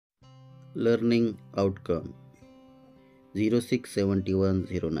Learning outcome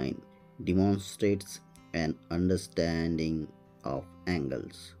 067109 demonstrates an understanding of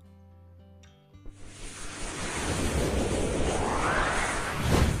angles.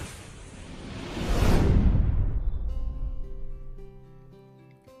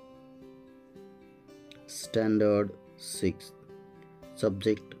 Standard 6.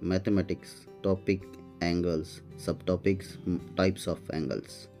 Subject mathematics. Topic angles. Subtopics types of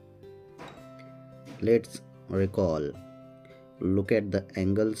angles. Let's recall. Look at the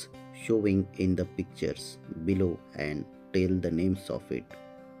angles showing in the pictures below and tell the names of it.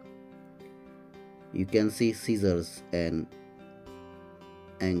 You can see scissors and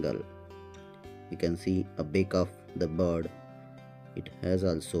angle. You can see a beak of the bird. It has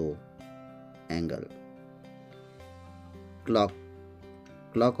also angle. Clock.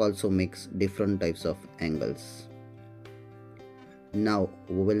 Clock also makes different types of angles. Now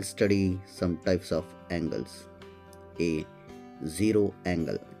we will study some types of angles. A zero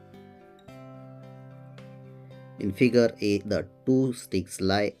angle. In figure A, the two sticks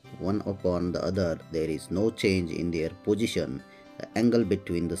lie one upon the other. There is no change in their position. The angle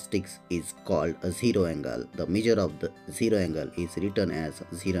between the sticks is called a zero angle. The measure of the zero angle is written as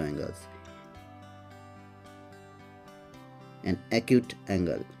zero angles. An acute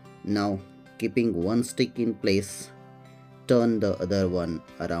angle. Now, keeping one stick in place, turn the other one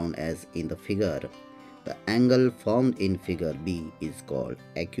around as in the figure. The angle formed in figure B is called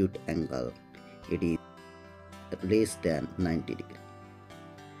acute angle. It is less than 90 degrees.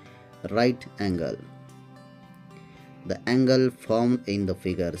 Right angle. The angle formed in the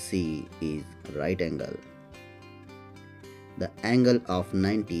figure C is right angle. The angle of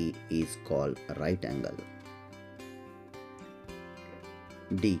 90 is called right angle.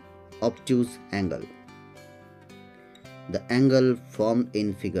 D. Obtuse angle. The angle formed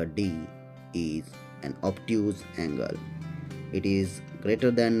in figure D is an obtuse angle. It is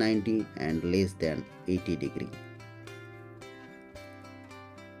greater than 90 and less than 80 degree.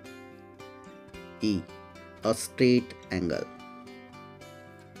 E. A straight angle.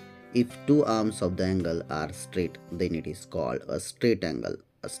 If two arms of the angle are straight, then it is called a straight angle.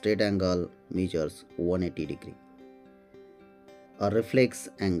 A straight angle measures 180 degree. A reflex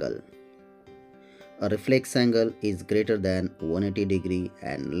angle. A reflex angle is greater than 180 degree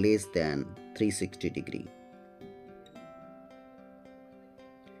and less than 360 degree.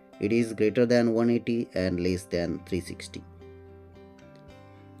 It is greater than 180 and less than 360.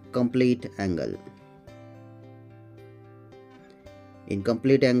 Complete angle. In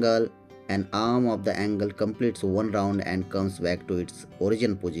complete angle, an arm of the angle completes one round and comes back to its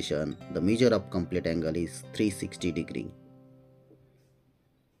origin position. The measure of complete angle is 360 degree.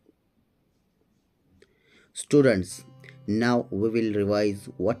 Students, now we will revise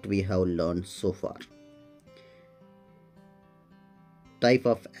what we have learned so far. Type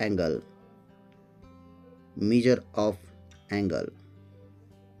of angle. Measure of angle.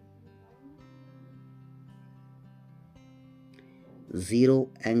 Zero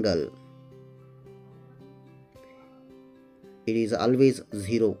angle. It is always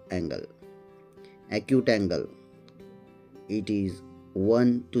zero angle. Acute angle. It is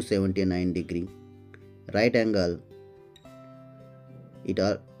 1 to 79 degree. Right angle. It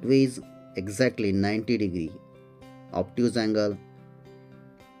always exactly 90 degree. Obtuse angle.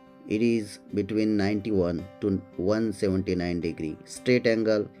 It is between 91 to 179 degree. Straight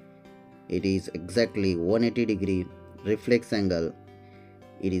angle. It is exactly 180 degree. Reflex angle.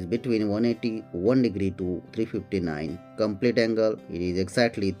 It is between 181 degree to 359. Complete angle. It is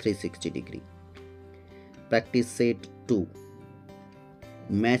exactly 360 degree. Practice set 2.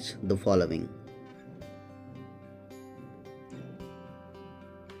 Match the following.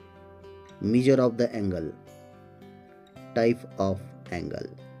 Measure of the angle. Type of angle.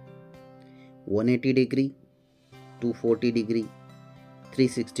 180 degree, 240 degree,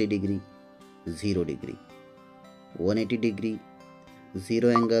 360 degree, 0 degree. 180 degree, 0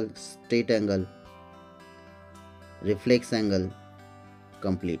 angle, straight angle, reflex angle,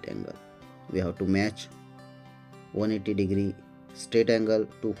 complete angle. We have to match 180 degree, straight angle,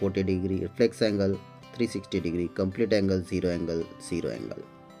 240 degree, reflex angle, 360 degree, complete angle, 0 angle, 0 angle.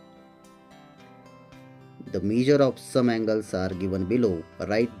 The measure of some angles are given below.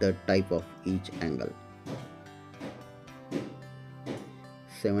 Write the type of each angle.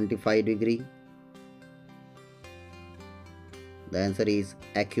 75 degree. The answer is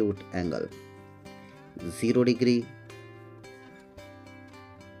acute angle. 0 degree.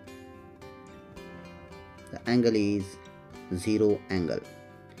 The angle is 0 angle.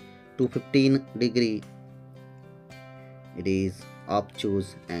 215 degree. It is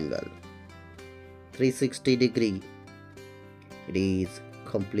obtuse angle. 360 degree, it is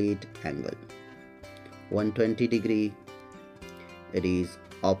complete angle. 120 degree, it is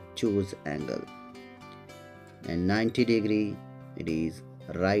obtuse angle. And 90 degree, it is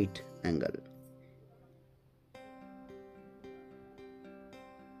right angle.